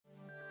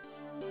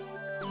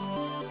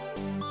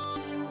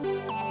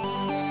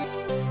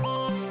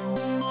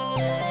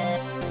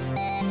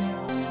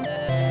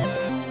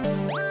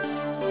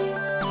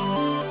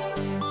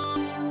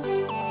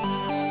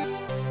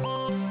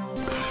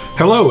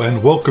Hello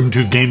and welcome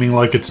to Gaming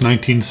Like It's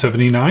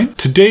 1979.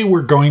 Today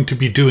we're going to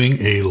be doing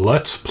a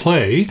Let's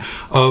Play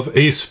of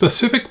a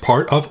specific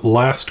part of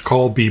Last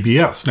Call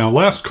BBS. Now,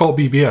 Last Call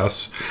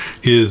BBS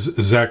is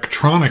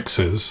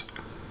Zachtronics'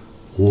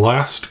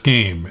 last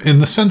game, in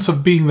the sense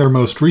of being their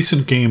most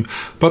recent game,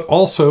 but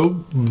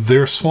also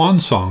their swan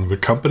song. The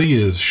company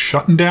is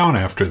shutting down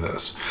after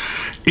this.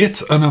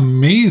 It's an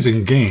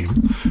amazing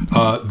game.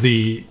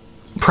 The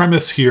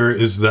premise here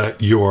is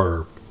that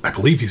I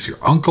believe he's your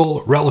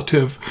uncle,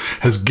 relative,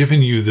 has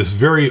given you this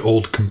very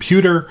old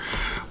computer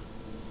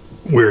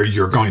where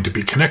you're going to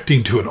be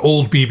connecting to an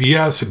old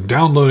BBS and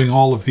downloading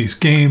all of these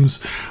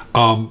games.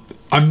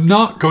 I'm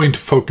not going to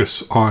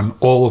focus on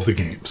all of the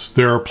games.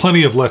 There are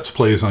plenty of Let's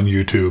Plays on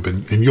YouTube,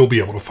 and you'll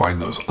be able to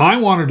find those. I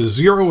wanted to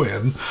zero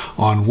in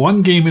on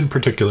one game in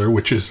particular,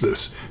 which is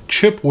this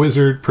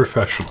Chipwizard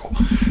Professional.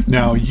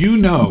 Now, you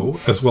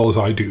know, as well as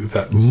I do,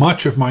 that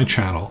much of my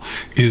channel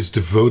is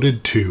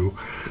devoted to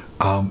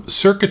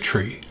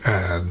circuitry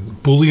and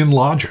Boolean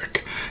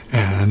logic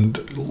and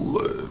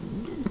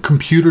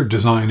computer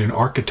design and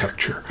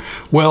architecture.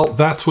 Well,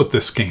 that's what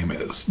this game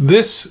is.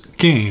 This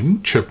game,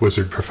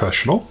 Chipwizard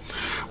Professional,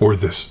 or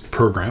this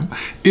program,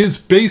 is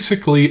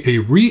basically a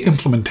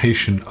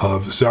re-implementation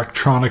of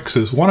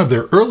Zachtronics' one of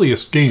their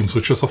earliest games,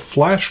 which is a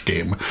Flash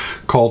game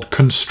called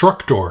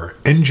Constructor,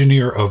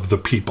 Engineer of the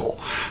People.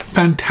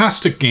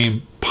 Fantastic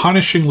game,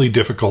 punishingly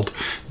difficult,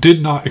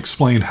 did not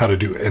explain how to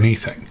do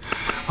anything.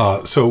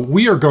 So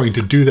we are going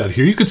to do that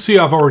here. You can see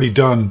I've already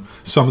done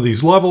some of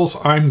these levels.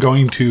 I'm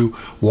going to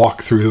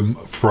walk through them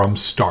from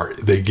start.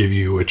 They give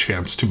you a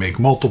chance to make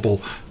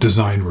multiple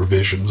design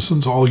revisions,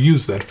 and so I'll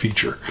use that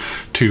feature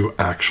to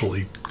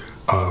actually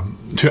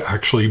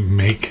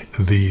make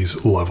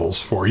these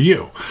levels for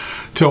you.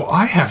 So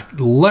I have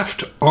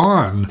left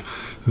on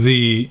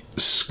the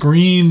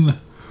screen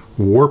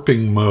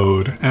warping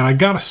mode, and I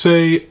gotta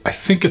say, I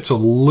think it's a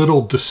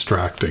little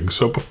distracting.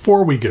 So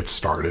before we get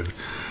started,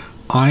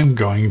 we're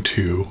going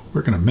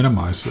to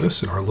minimize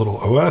this in our little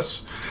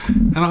OS,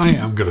 and I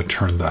am going to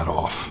turn that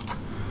off.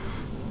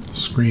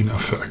 Screen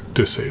effect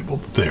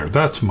disabled. There,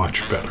 that's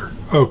much better.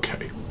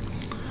 Okay.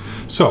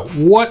 So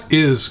what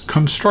is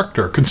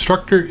Constructor?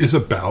 Constructor is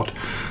about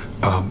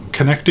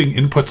connecting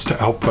inputs to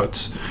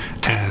outputs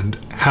and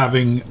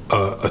having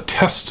a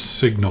test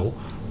signal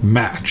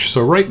match.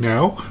 So right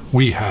now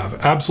we have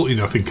absolutely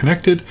nothing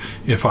connected.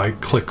 If I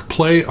click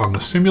play on the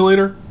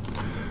simulator,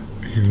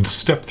 you can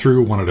step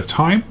through one at a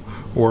time,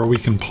 or we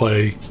can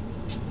play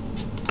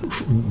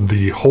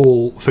the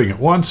whole thing at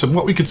once. And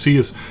what we can see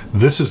is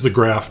this is the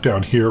graph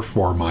down here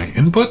for my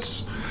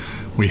inputs.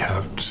 We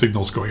have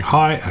signals going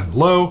high and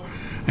low,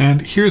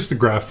 and here's the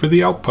graph for the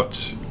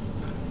outputs.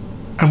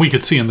 And we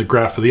can see in the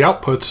graph of the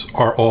outputs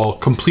are all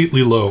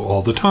completely low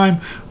all the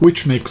time,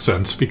 which makes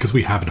sense because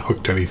we haven't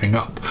hooked anything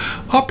up.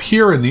 Up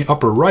here in the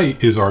upper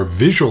right is our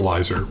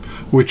visualizer,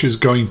 which is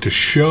going to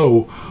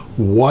show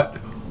what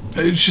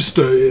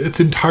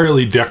it's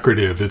entirely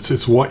decorative.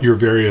 It's what your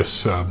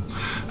various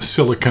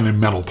silicon and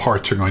metal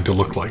parts are going to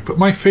look like. But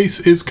my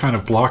face is kind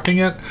of blocking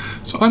it,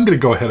 so I'm going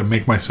to go ahead and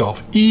make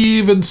myself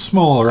even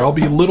smaller. I'll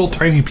be little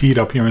tiny Pete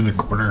up here in the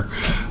corner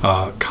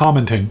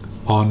commenting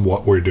on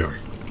what we're doing.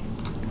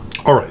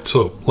 All right,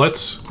 so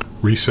let's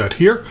reset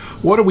here.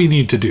 What do we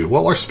need to do?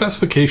 Well, our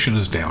specification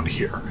is down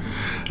here.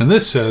 And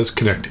this says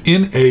connect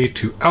in A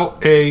to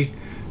out A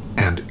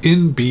and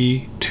in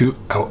B to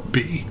out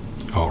B.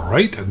 All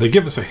right, and they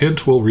give us a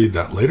hint. We'll read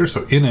that later.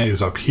 So in A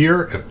is up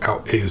here and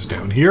out A is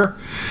down here.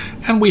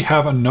 And we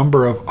have a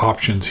number of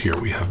options here.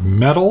 We have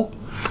metal,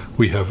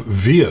 we have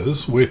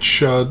vias, which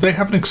they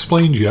haven't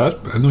explained yet,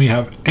 and we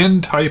have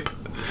N-type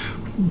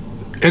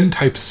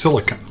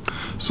silicon.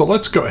 So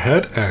let's go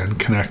ahead and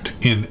connect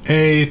in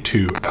A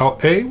to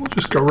out A. We'll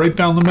just go right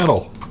down the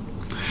middle.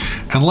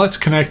 And let's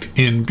connect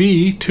in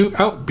B to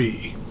out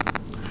B.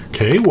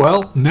 Okay,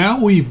 well, now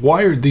we've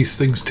wired these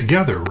things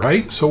together,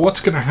 right? So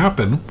what's going to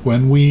happen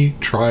when we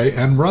try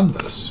and run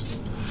this?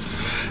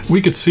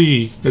 We could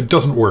see it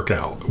doesn't work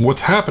out.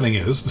 What's happening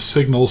is the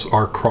signals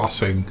are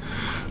crossing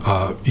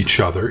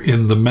each other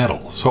in the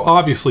metal. So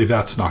obviously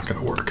that's not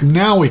going to work.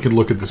 Now we can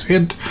look at this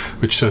hint,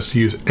 which says to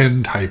use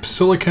N-type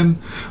silicon,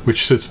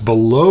 which sits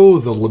below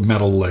the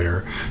metal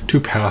layer to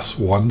pass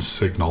one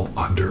signal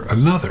under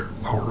another.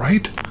 All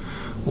right,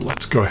 well,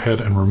 let's go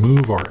ahead and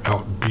remove our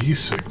out B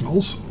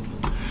signals.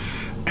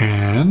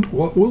 And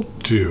what we'll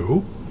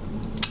do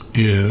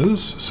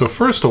is, so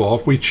first of all,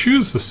 if we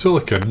choose the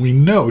silicon, we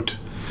note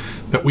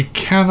that we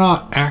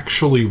cannot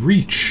actually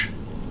reach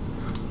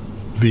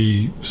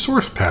the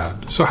source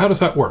pad. So how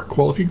does that work?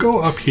 Well, if you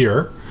go up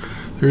here,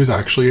 there's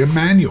actually a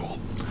manual.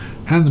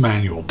 And the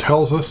manual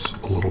tells us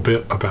a little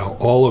bit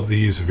about all of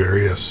these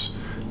various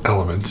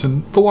elements.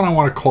 And the one I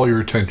want to call your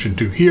attention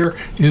to here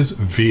is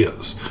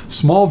vias,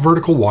 small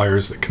vertical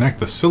wires that connect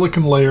the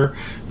silicon layer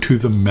to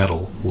the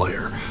metal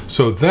layer.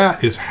 So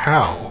that is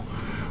how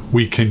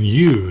we can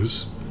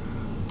use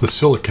the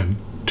silicon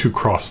to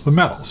cross the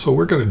metal. So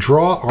we're going to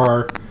draw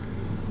our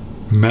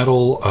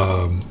metal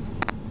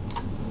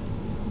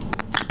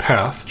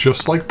path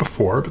just like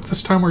before, but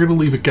this time we're going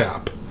to leave a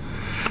gap.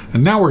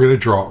 And now we're going to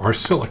draw our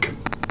silicon.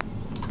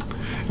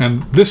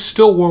 And this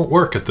still won't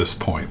work at this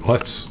point.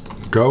 Let's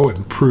go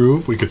and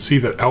prove. We could see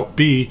that out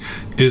B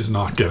is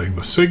not getting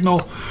the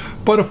signal,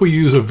 but if we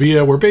use a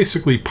via, we're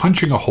basically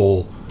punching a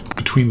hole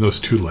between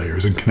those two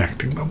layers and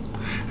connecting them.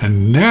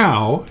 And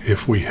now,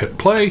 if we hit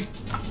play,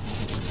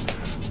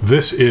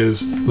 this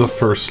is the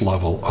first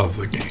level of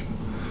the game.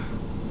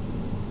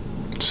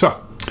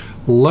 So,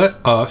 let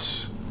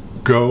us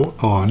go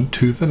on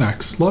to the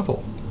next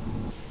level.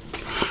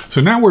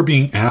 So now we're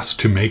being asked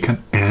to make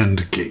an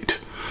AND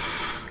gate.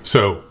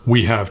 So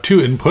we have two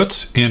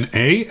inputs, in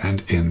A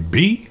and in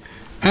B,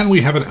 and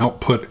we have an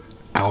output,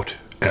 out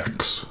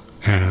X.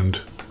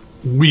 And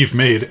we've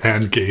made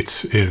AND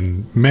gates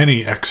in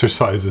many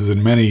exercises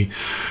and many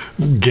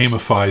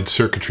gamified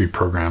circuitry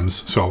programs,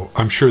 so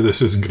I'm sure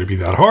this isn't going to be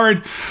that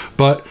hard,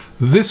 but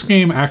this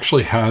game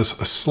actually has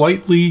a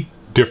slightly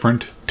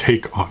different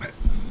take on it.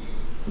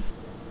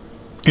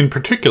 In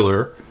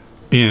particular,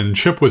 in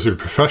Chipwizard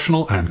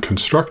Professional and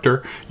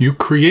Constructor, you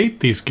create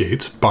these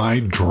gates by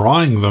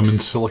drawing them in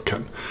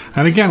silicon.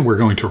 And again, we're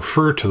going to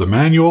refer to the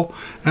manual,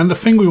 and the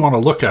thing we want to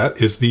look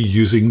at is the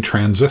using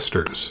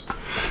transistors.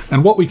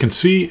 And what we can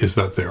see is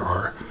that there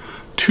are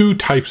two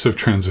types of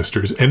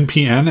transistors,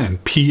 NPN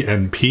and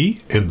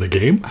PNP, in the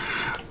game,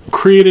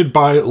 created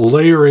by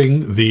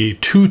layering the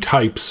two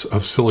types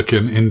of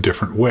silicon in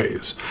different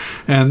ways.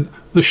 And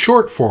the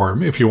short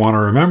form, if you want to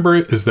remember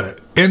it, is that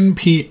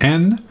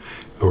NPN,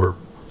 or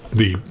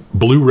the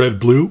blue, red,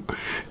 blue,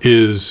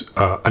 is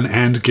an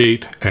AND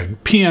gate,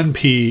 and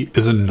PNP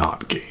is a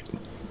NOT gate.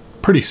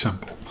 Pretty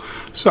simple.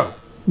 So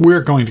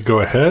we're going to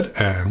go ahead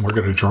and we're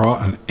going to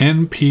draw an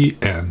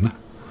NPN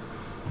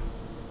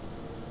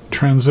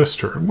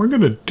transistor. And we're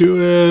going to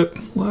do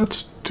it,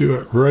 let's do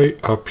it right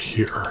up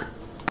here.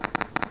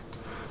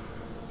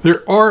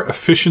 There are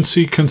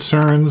efficiency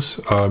concerns.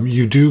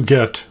 You do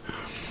get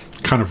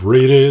kind of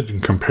rated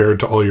and compared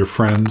to all your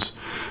friends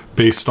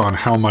based on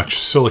how much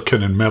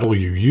silicon and metal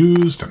you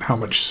used and how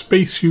much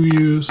space you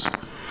use.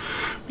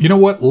 You know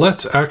what?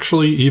 Let's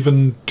actually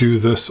even do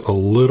this a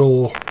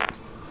little...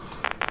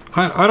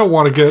 I don't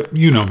want to get...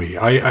 You know me.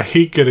 I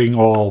hate getting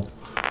all...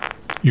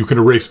 You can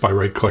erase by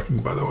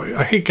right-clicking, by the way.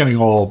 I hate getting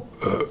all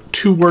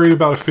too worried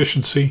about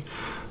efficiency,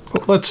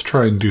 but let's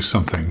try and do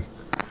something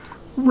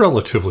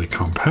relatively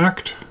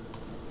compact.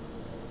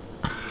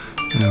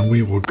 And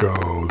we will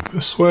go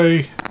this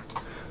way,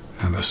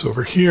 and this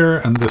over here,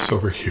 and this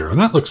over here. And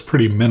that looks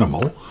pretty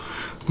minimal.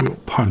 We'll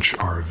punch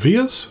our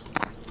vias.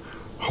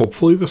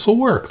 Hopefully this will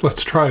work.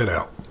 Let's try it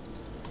out.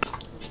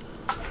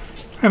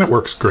 And it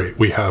works great.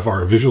 We have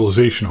our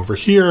visualization over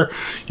here.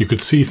 You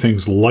could see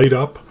things light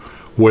up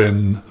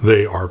when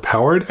they are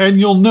powered. And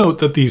you'll note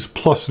that these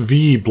plus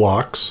V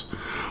blocks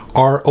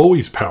are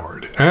always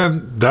powered.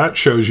 And that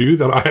shows you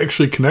that I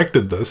actually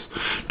connected this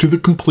to the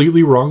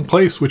completely wrong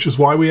place, which is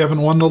why we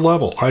haven't won the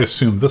level. I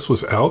assumed this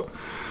was out.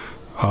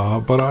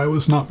 But I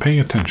was not paying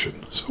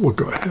attention. So we'll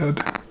go ahead.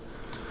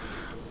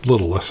 A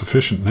little less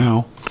efficient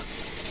now.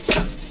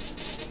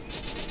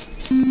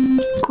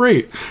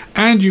 Great.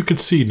 And you can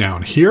see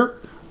down here,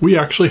 we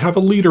actually have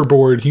a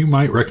leaderboard. You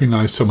might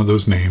recognize some of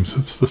those names.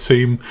 It's the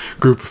same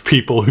group of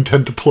people who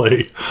tend to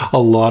play a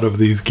lot of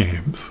these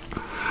games.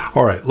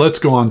 All right, let's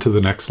go on to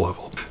the next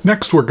level.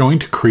 Next, we're going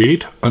to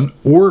create an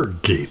OR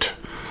gate.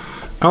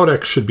 Out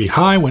X should be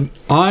high when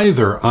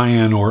either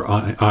IN or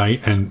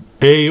IN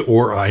A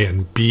or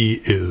IN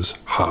B is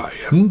high.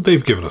 And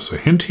they've given us a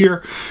hint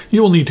here.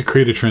 You will need to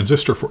create a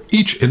transistor for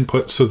each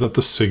input so that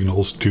the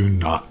signals do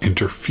not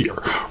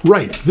interfere.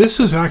 Right, this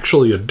is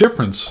actually a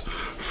difference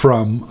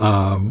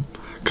from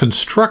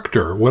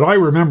Constructor. What I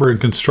remember in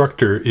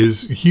Constructor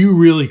is you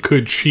really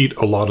could cheat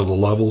a lot of the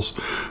levels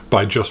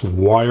by just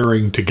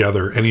wiring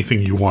together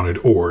anything you wanted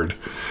OR'd.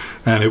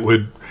 And it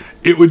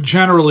would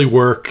generally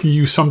work.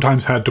 You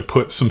sometimes had to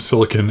put some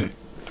silicon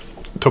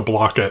to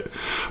block it,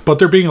 but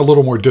they're being a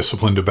little more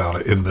disciplined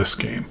about it in this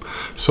game.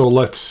 So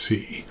let's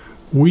see.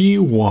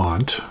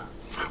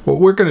 What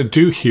we're going to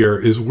do here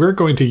is we're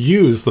going to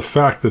use the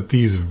fact that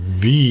these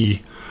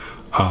V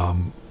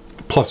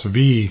plus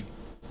V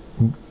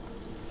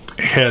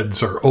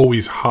heads are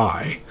always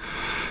high,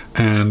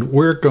 and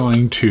we're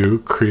going to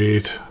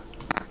create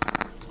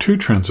two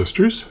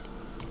transistors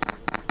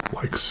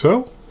like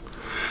so.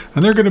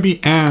 And they're going to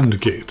be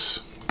AND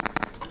gates.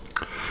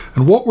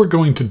 And what we're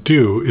going to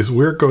do is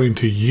we're going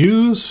to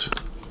use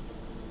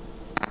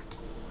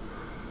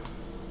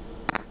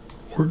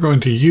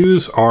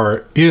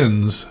our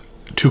ins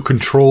to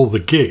control the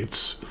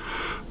gates,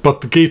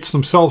 but the gates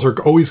themselves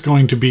are always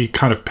going to be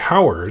kind of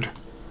powered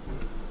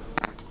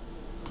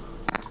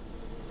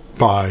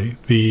by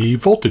the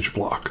voltage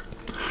block.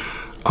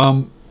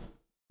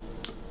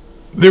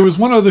 There was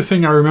one other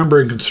thing I remember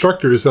in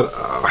Constructor is that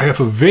I have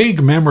a vague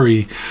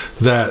memory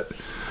that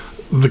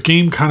the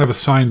game kind of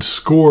assigned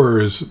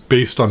scores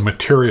based on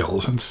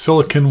materials, and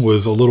silicon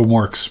was a little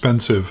more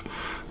expensive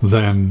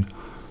than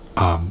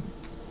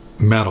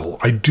metal.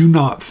 I do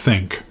not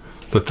think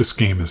that this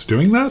game is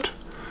doing that.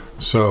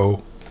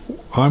 So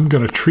I'm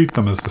going to treat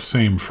them as the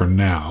same for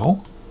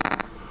now.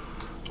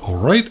 All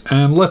right,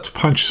 and let's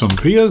punch some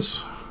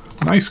vias.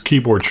 Nice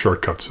keyboard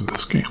shortcuts in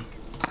this game.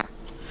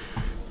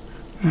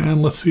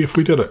 And let's see if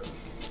we did it.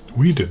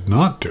 We did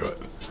not do it.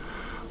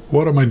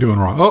 What am I doing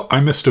wrong? Oh, I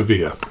missed a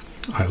via.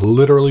 I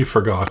literally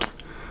forgot.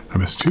 I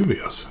missed 2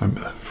 vias. I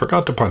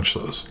forgot to punch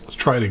those. Let's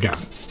try it again.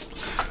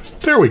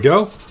 There we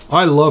go.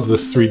 I love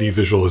this 3D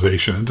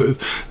visualization.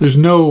 There's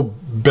no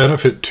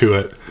benefit to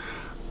it.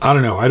 I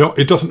don't know. I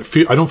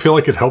don't feel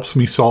like it helps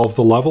me solve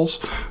the levels,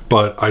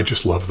 but I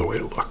just love the way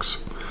it looks.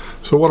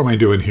 So what am I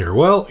doing here?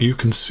 Well, you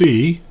can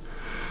see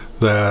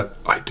that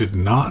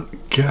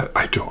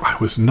I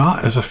was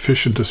not as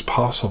efficient as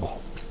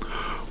possible.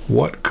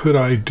 What could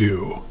I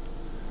do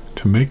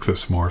to make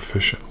this more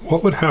efficient?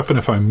 What would happen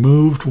if I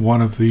moved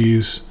one of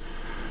these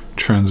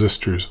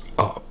transistors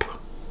up?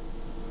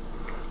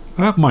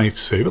 That might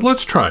save it.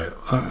 Let's try it.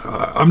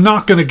 I'm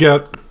not going to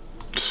get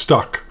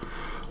stuck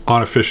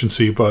on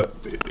efficiency, but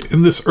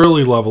in this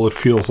early level, it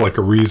feels like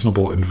a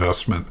reasonable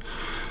investment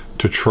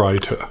to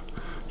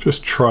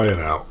just try it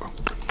out.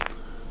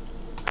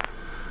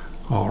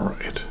 All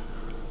right.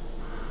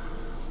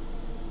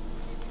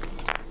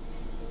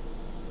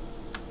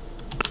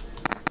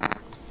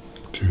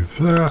 Do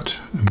that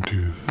and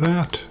do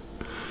that.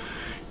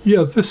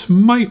 Yeah, this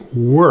might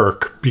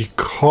work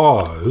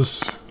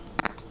because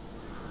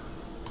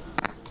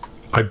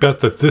I bet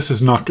that this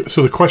is not...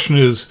 So the question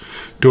is,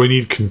 do I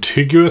need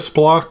contiguous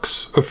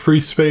blocks of free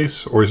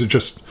space, or is it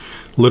just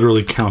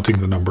literally counting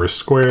the number of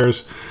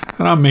squares?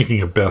 And I'm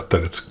making a bet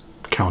that it's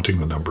counting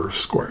the number of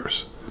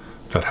squares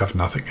that have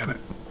nothing in it.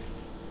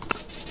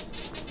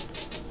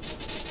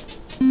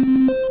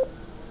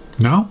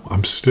 No,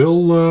 I'm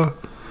still a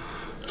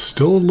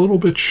little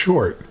bit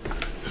short.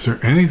 Is there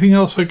anything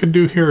else I could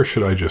do here, or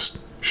should I just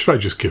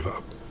give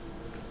up?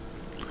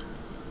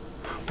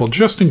 Well,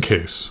 just in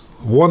case,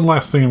 one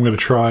last thing I'm going to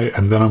try,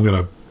 and then I'm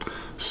going to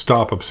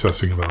stop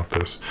obsessing about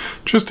this.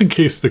 Just in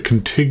case the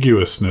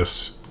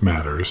contiguousness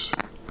matters,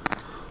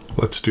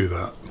 let's do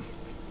that.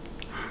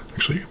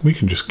 Actually, we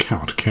can just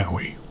count, can't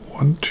we?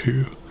 1,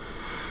 2,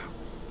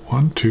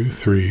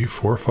 3,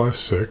 4, 5,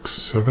 6,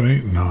 7,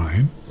 8,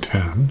 9,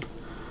 10.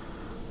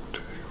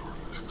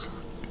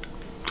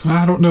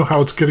 I don't know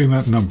how it's getting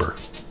that number.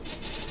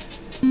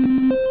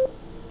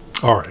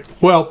 All right.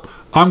 Well,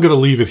 I'm going to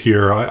leave it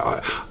here.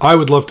 I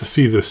would love to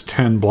see this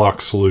 10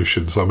 block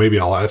solution, so maybe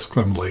I'll ask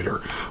them later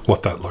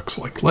what that looks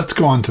like. Let's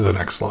go on to the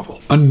next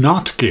level. A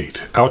NOT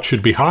gate. Out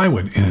should be high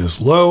when in is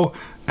low,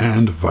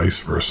 and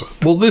vice versa.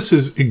 Well, this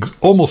is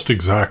almost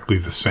exactly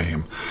the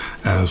same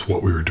as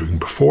what we were doing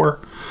before.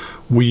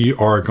 We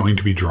are going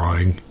to be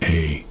drawing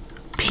a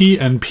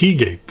PNP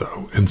gate,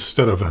 though,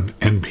 instead of an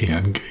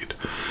NPN gate.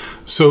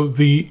 So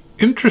the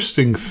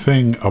interesting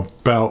thing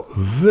about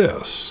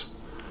this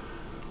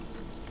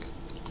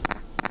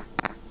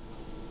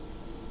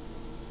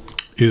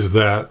is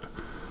that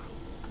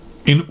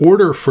in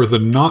order for the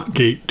NOT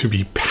gate to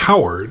be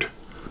powered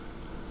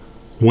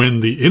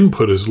when the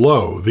input is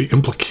low, the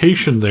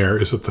implication there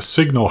is that the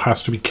signal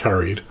has to be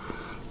carried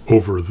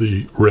over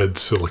the red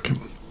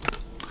silicon.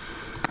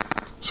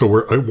 So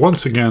we're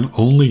once again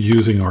only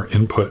using our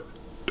input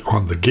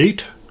on the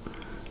gate,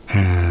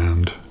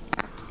 and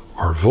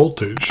our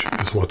voltage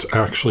is what's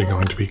actually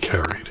going to be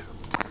carried.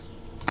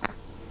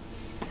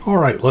 All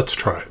right, let's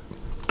try it.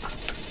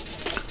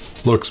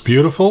 Looks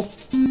beautiful.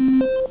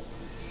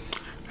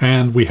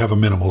 And we have a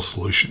minimal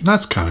solution.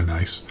 That's kind of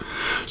nice.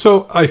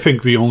 So I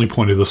think the only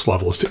point of this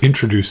level is to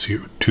introduce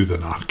you to the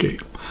NOT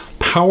gate.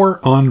 Power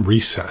on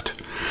reset.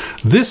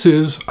 This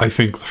is, I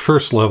think, the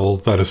first level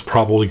that is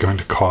probably going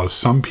to cause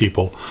some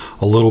people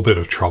a little bit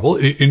of trouble.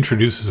 It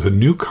introduces a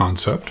new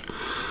concept,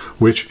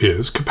 which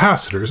is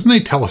capacitors, and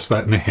they tell us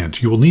that in a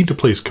hint. You will need to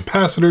place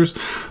capacitors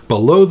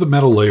below the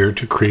metal layer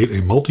to create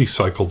a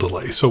multi-cycle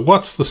delay. So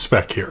what's the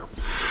spec here?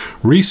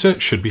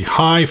 Reset should be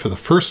high for the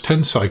first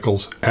 10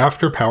 cycles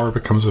after power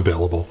becomes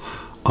available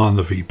on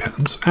the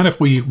V-pins. And if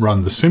we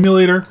run the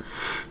simulator,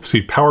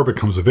 see power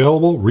becomes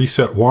available,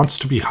 reset wants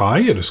to be high.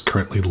 It is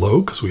currently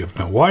low because we have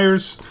no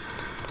wires,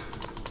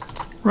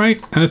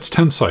 right? And it's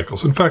 10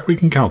 cycles. In fact, we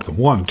can count them.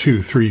 1,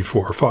 2, 3,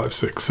 4, 5,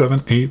 6, 7,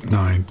 8,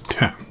 9,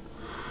 10.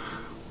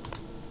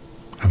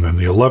 And then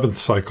the 11th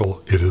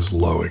cycle, it is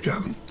low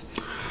again.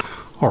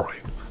 All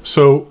right,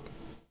 so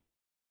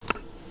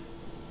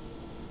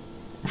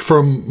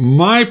from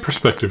my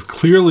perspective,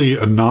 clearly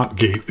a NOT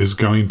gate is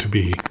going to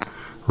be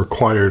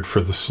required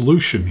for the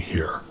solution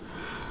here,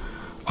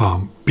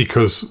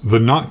 because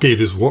the NOT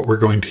gate is what we're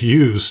going to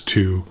use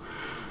to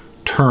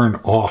turn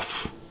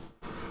off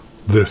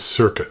this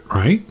circuit,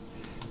 right?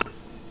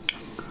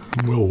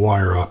 We'll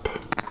wire up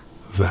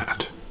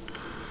that.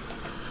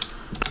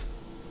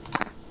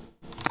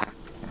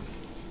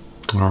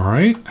 All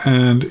right,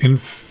 and in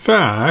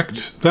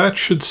fact, that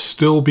should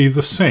still be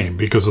the same,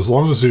 because as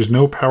long as there's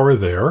no power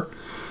there,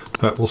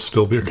 that will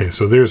still be okay.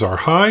 So there's our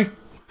high,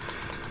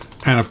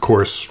 and of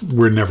course,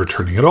 we're never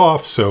turning it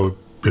off, so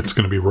it's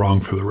going to be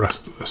wrong for the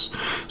rest of this.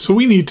 So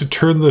we need to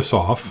turn this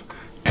off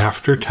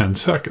after 10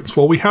 seconds.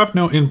 Well, we have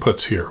no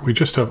inputs here. We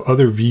just have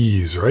other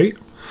V's, right?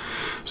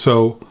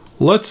 So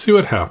let's see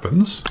what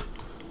happens.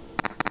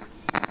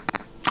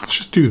 Let's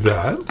just do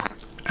that.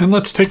 And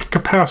let's take a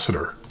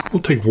capacitor.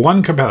 We'll take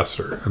one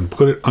capacitor and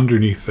put it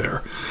underneath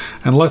there.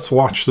 And let's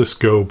watch this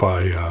go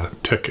by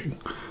ticking.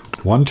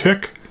 One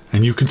tick,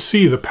 and you can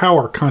see the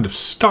power kind of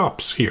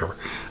stops here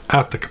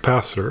at the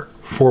capacitor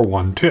for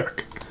one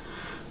tick.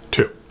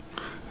 Two.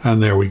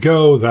 And there we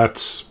go.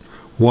 That's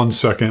 1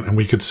 second, and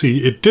we could see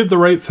it did the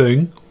right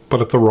thing,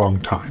 but at the wrong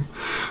time.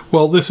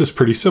 Well, this is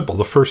pretty simple.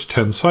 The first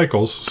 10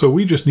 cycles, so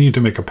we just need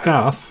to make a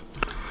path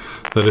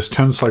that is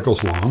 10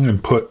 cycles long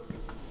and put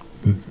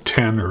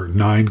 10 or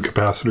 9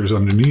 capacitors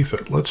underneath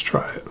it. Let's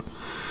try it.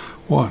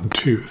 1,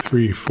 2,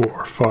 3,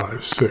 4,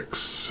 5, 6,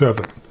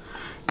 7,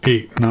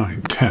 8,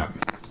 9, 10.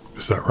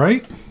 Is that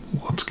right?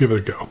 Let's give it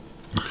a go.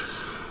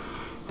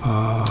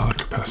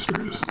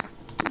 Capacitors.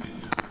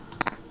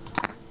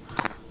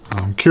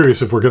 I'm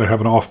curious if we're going to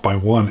have an off by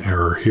 1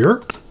 error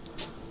here.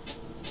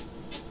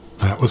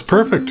 That was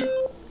perfect.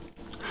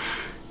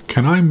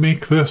 Can I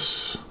make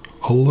this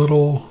a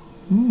little...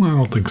 I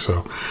don't think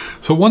so.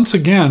 So once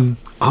again,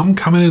 I'm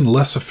coming in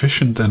less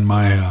efficient than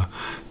my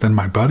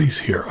buddies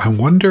here. I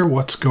wonder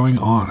what's going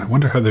on. I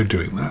wonder how they're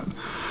doing that.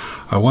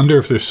 I wonder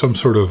if there's some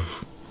sort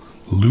of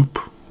loop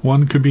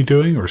one could be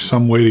doing, or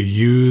some way to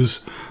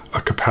use a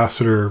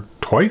capacitor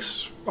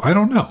twice. I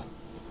don't know.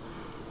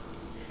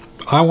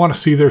 I want to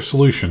see their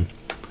solution.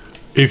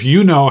 If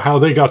you know how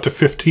they got to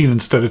 15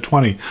 instead of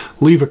 20,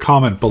 leave a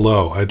comment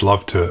below. I'd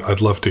love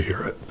to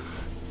hear it.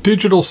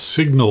 Digital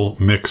signal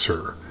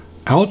mixer.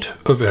 Out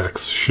of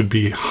X should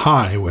be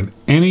high when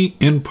any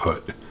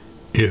input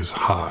is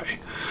high.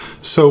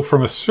 So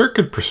from a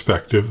circuit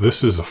perspective,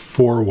 this is a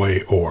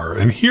four-way OR.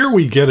 And here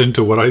we get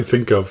into what I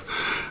think of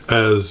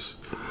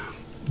as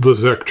the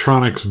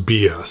Zectronics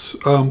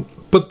BS.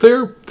 But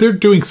they're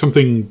doing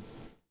something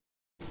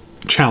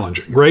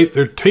challenging, right?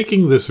 They're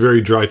taking this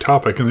very dry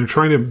topic and they're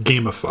trying to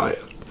gamify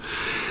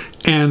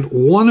it. And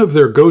one of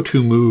their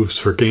go-to moves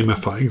for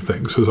gamifying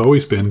things has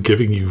always been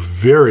giving you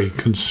very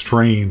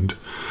constrained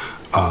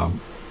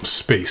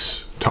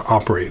space to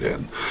operate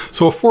in.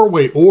 So a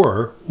four-way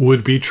OR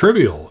would be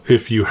trivial.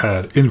 If you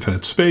had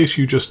infinite space,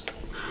 you just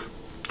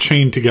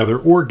chain together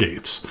OR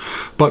gates.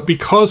 But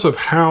because of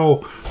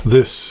how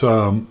this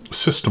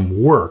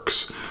system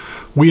works,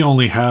 we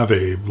only have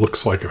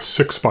looks like a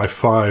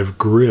 6x5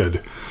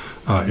 grid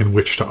in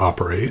which to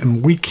operate,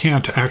 and we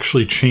can't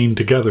actually chain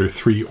together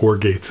 3 OR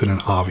gates in an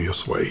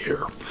obvious way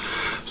here.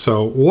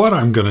 So what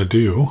I'm going to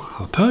do,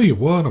 I'll tell you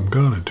what I'm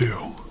going to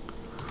do,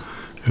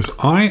 is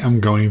I am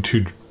going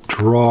to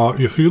draw,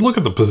 if you look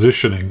at the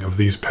positioning of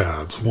these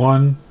pads,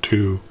 1,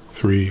 2,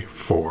 3,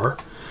 4,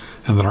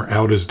 and then our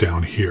out is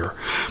down here.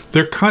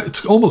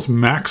 It's almost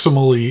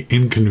maximally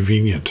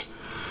inconvenient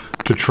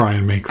to try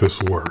and make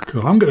this work.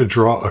 I'm going to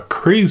draw a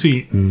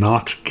crazy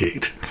NOT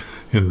gate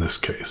in this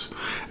case.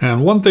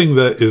 And one thing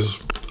that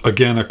is,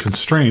 again, a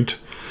constraint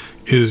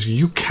is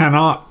you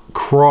cannot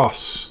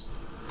cross,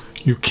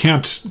 you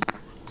can't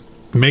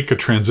make a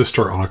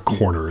transistor on a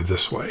corner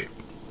this way.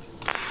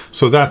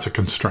 So that's a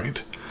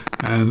constraint.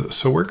 And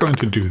so we're going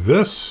to do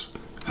this,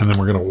 and then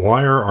we're going to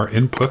wire our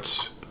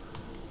inputs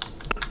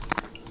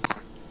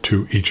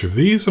to each of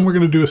these, and we're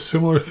going to do a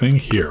similar thing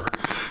here.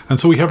 And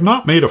so we have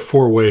not made a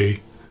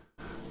four-way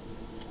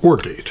OR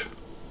gate.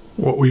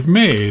 What we've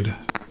made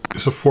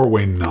is a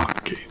four-way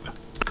NOT gate.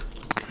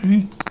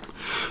 Okay.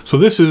 So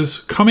this is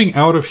coming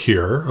out of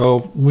here.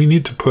 Oh, we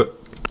need to put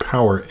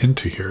power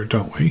into here,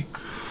 don't we?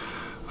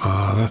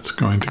 That's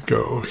going to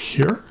go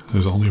here.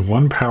 There's only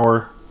one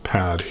power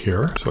pad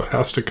here, so it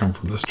has to come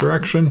from this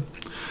direction.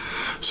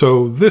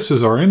 So this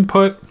is our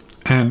input,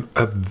 and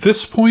at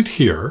this point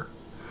here,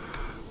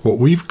 what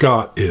we've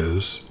got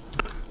is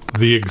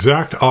the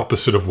exact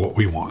opposite of what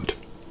we want,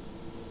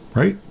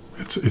 right?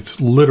 It's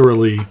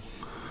literally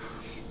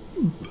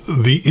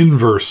the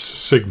inverse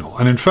signal.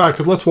 And in fact,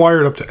 let's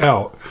wire it up to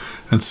out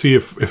and see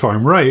if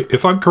I'm right.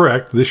 If I'm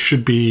correct, this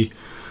should be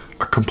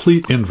a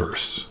complete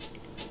inverse.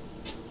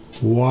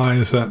 Why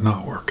is that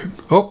not working?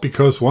 Oh,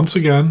 because once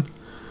again,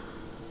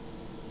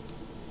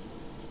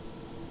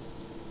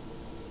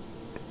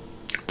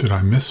 did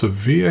I miss a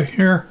via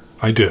here?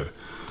 I did.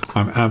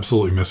 I'm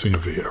absolutely missing a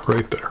via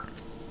right there.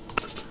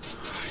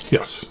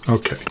 Yes,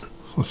 okay.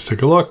 So let's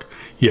take a look.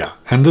 Yeah,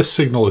 and this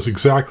signal is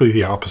exactly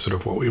the opposite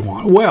of what we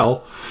want.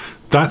 Well,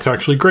 that's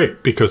actually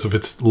great, because if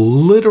it's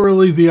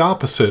literally the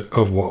opposite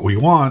of what we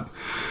want,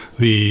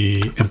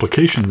 the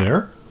implication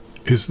there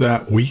is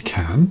that we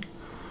can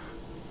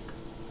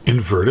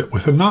invert it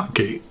with a NOT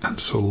gate. And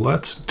so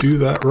let's do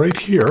that right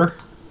here.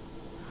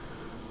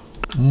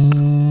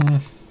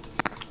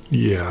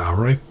 Yeah,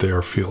 right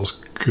there feels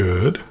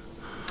good.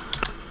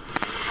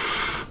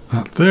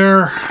 Not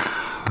there,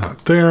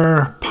 not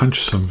there.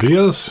 Punch some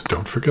vias,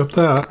 don't forget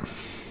that.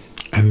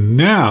 And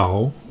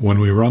now, when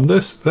we run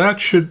this,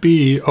 that should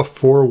be a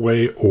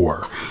four-way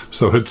OR.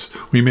 So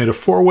we made a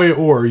four-way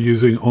OR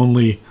using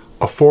only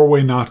a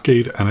four-way NOT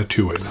gate and a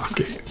two-way NOT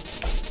gate.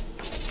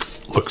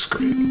 Looks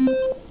great.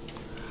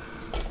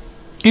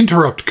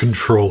 Interrupt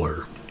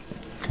controller.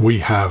 We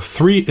have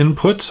 3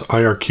 inputs,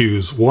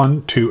 IRQs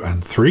 1, 2,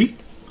 and 3.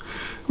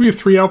 We have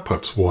 3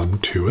 outputs, 1,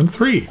 2, and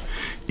 3.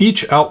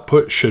 Each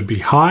output should be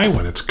high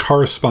when its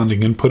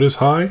corresponding input is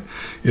high.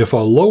 If a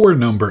lower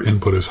number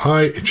input is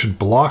high, it should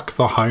block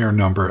the higher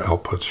number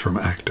outputs from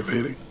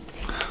activating.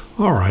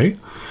 All right.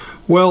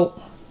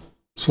 Well,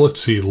 so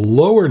let's see.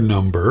 Lower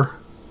number,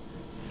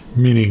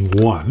 meaning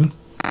 1,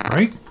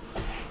 right?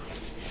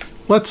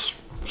 Let's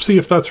see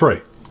if that's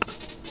right.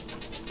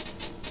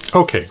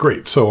 Okay,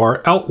 great. So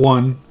our out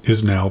 1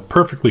 is now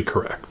perfectly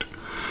correct.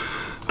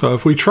 So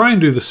if we try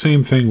and do the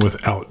same thing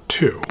with out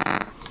 2,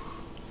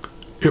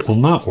 it will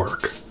not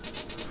work,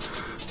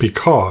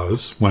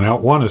 because when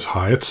out 1 is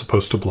high, it's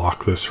supposed to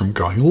block this from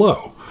going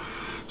low.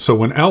 So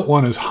when out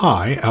 1 is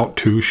high, out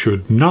 2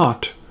 should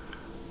not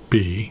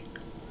be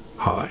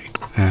high.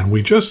 And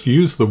we just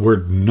use the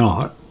word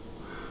not,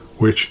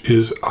 which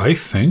is, I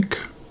think,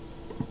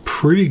 a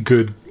pretty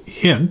good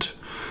hint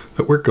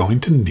that we're going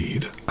to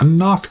need a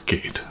NOT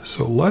gate.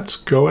 So let's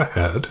go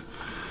ahead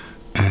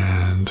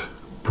and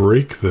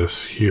break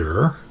this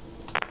here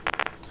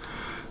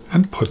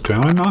and put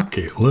down a NOT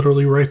gate,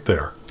 literally right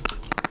there.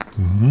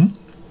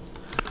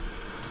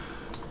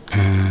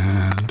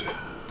 And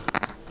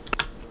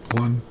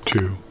 1,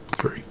 2,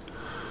 3.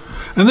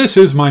 And this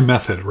is my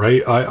method,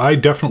 right? I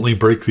definitely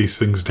break these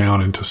things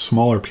down into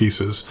smaller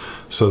pieces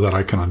so that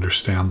I can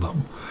understand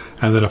them.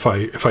 And then if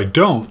I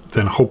don't,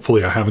 then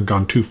hopefully I haven't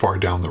gone too far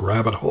down the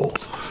rabbit hole.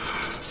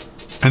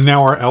 And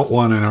now our out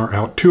 1 and our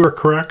out 2 are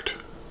correct.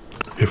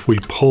 If we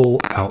pull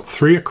out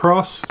 3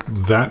 across,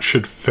 that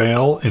should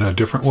fail in a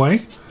different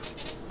way.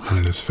 And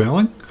it is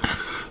failing.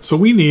 So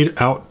we need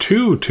out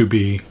 2 to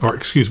be, or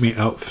excuse me,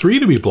 out 3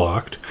 to be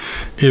blocked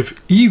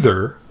if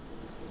either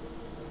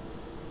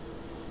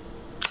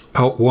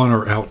out 1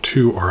 or out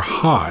 2 are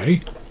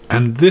high.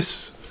 And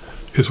this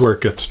is where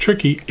it gets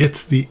tricky.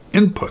 It's the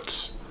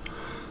inputs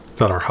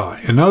that are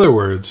high. In other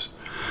words,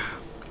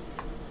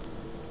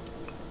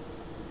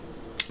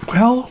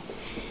 well,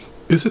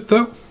 is it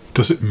though?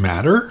 Does it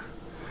matter?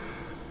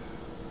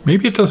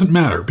 Maybe it doesn't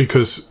matter,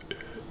 because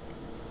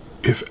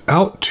if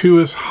out 2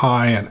 is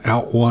high and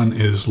out 1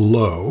 is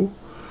low,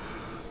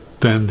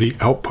 then the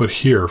output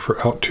here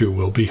for out 2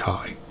 will be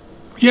high.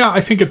 Yeah,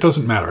 I think it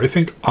doesn't matter. I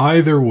think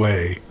either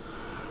way,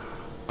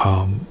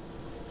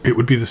 it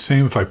would be the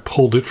same if I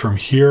pulled it from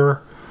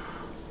here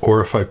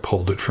or if I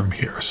pulled it from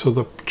here. So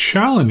the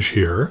challenge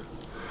here,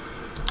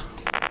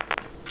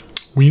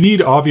 we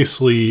need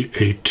obviously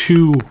a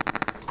 2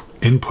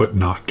 input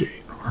NOT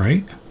gate,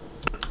 right?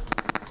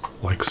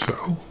 Like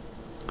so.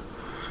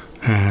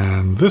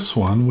 And this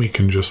one we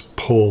can just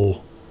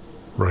pull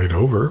right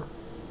over.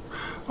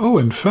 Oh,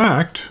 in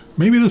fact,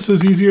 maybe this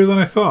is easier than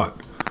I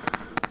thought.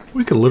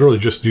 We could literally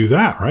just do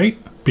that,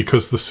 right?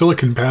 Because the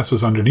silicon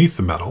passes underneath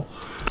the metal,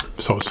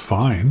 so it's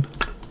fine.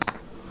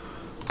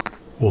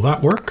 Will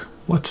that work?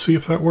 Let's see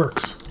if that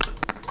works.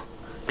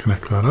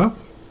 Connect that up.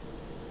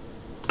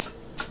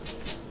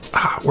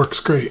 Ah, it works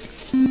great.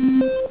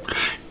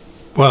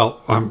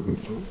 Well,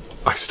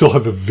 I still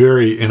have a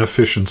very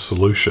inefficient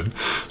solution,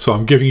 so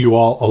I'm giving you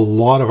all a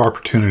lot of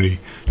opportunity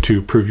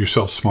to prove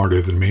yourself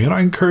smarter than me, and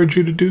I encourage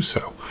you to do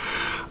so.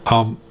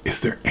 Is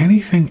there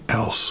anything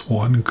else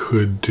one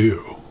could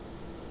do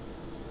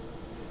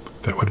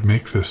that would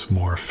make this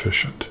more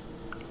efficient?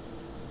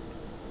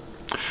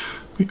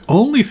 The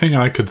only thing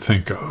I could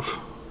think of,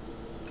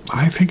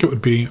 I think it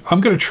would be,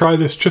 I'm going to try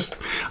this,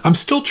 I'm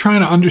still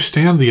trying to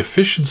understand the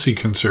efficiency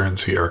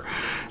concerns here,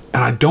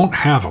 and I don't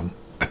have them.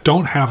 I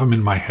don't have them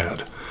in my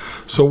head.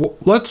 So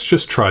let's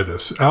just try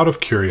this out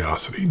of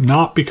curiosity,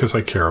 not because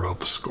I care about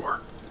the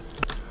score.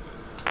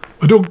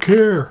 I don't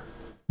care,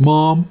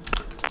 Mom.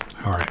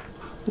 All right,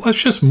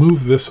 let's just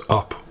move this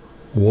up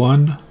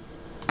one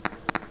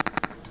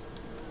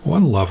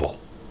level,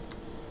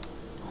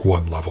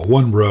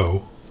 one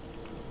row.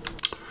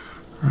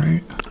 All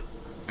right,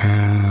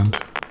 and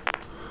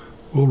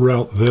we'll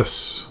route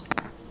this.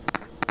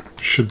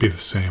 Should be the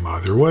same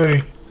either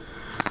way,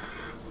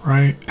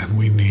 right? And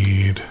we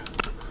need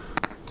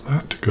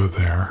that to go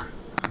there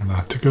and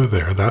that to go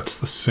there. That's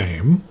the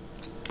same.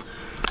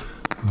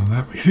 And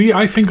that, see,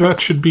 I think that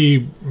should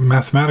be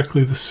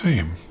mathematically the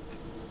same.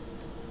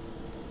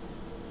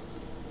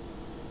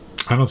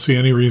 I don't see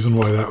any reason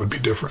why that would be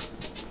different.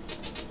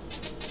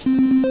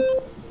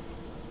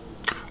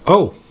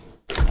 Oh,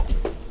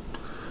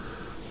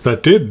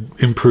 that did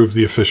improve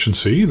the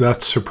efficiency.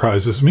 That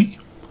surprises me.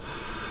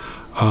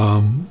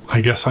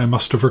 I guess I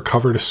must have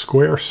recovered a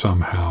square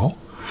somehow.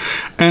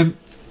 And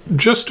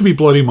just to be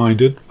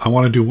bloody-minded, I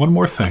want to do one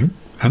more thing,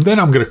 and then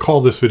I'm going to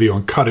call this video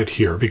and cut it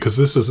here, because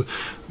this is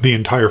the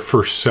entire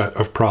first set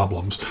of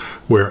problems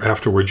where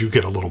afterwards you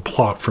get a little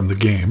plot from the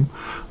game.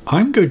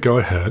 I'm going to go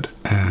ahead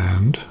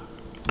and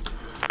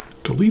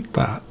delete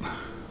that.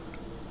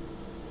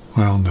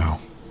 Well, no.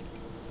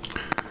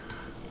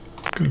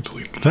 I'm going to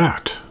delete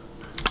that.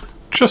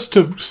 Just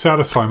to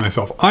satisfy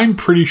myself. I'm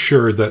pretty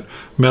sure that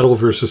metal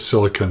versus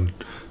silicon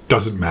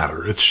doesn't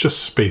matter. It's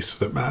just space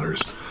that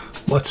matters.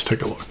 Let's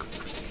take a look.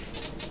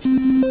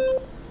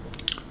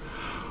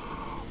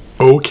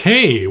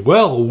 Okay,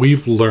 well,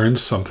 we've learned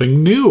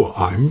something new.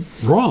 I'm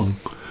wrong.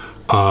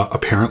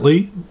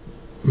 Apparently,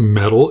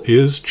 metal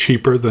is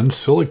cheaper than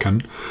silicon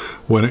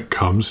when it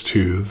comes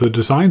to the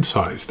design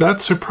size.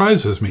 That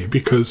surprises me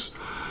because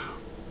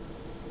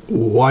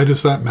why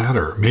does that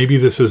matter? Maybe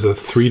this is a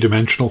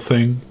three-dimensional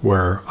thing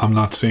where I'm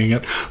not seeing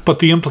it, but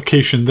the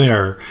implication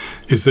there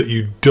is that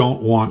you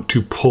don't want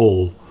to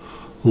pull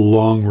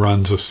long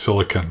runs of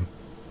silicon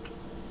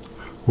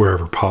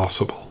wherever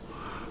possible.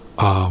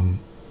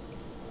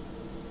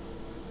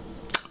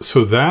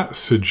 So that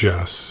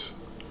suggests,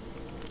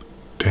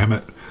 damn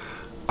it,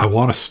 I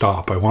want to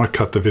stop. I want to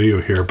cut the video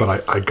here,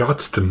 but I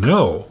gots to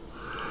know.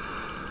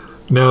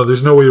 Now,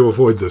 there's no way to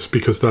avoid this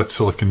because that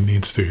silicon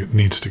needs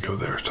to go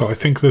there. So I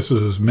think this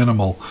is as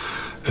minimal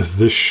as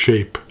this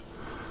shape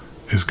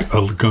is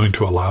going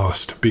to allow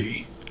us to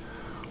be.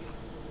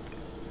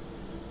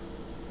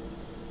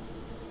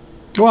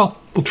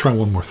 Well, we'll try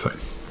one more thing.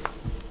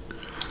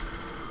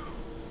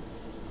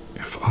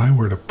 If I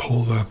were to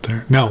pull that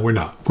there, no, we're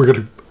not.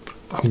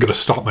 I'm going to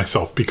stop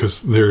myself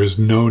because there is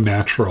no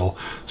natural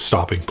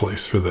stopping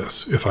place for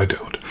this if I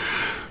don't.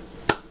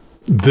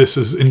 This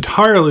is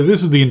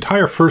the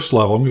entire first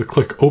level. I'm going to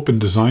click Open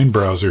Design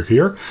Browser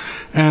here,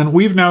 and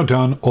we've now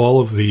done all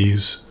of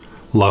these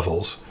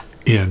levels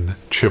in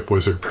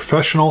Chipwizard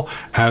Professional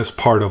as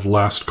part of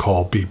Last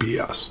Call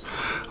BBS.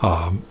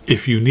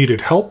 If you needed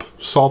help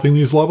solving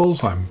these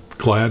levels, I'm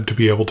glad to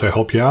be able to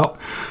help you out.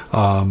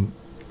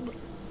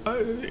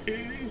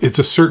 It's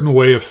a certain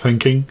way of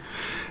thinking,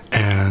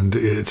 and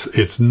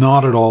it's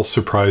not at all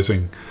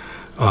surprising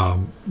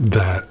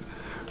that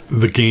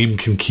the game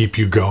can keep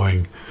you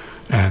going,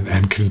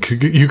 and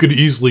you could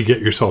easily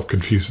get yourself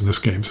confused in this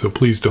game. So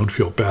please don't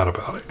feel bad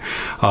about it.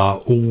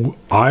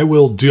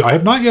 I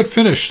have not yet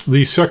finished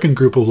the second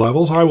group of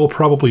levels. I will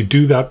probably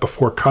do that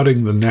before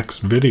cutting the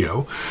next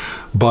video,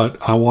 but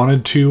I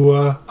wanted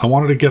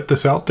to get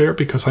this out there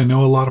because I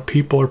know a lot of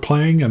people are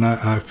playing, and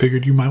I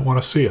figured you might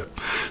want to see it.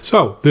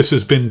 So this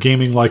has been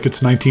Gaming Like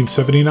It's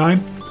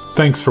 1979.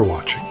 Thanks for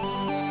watching.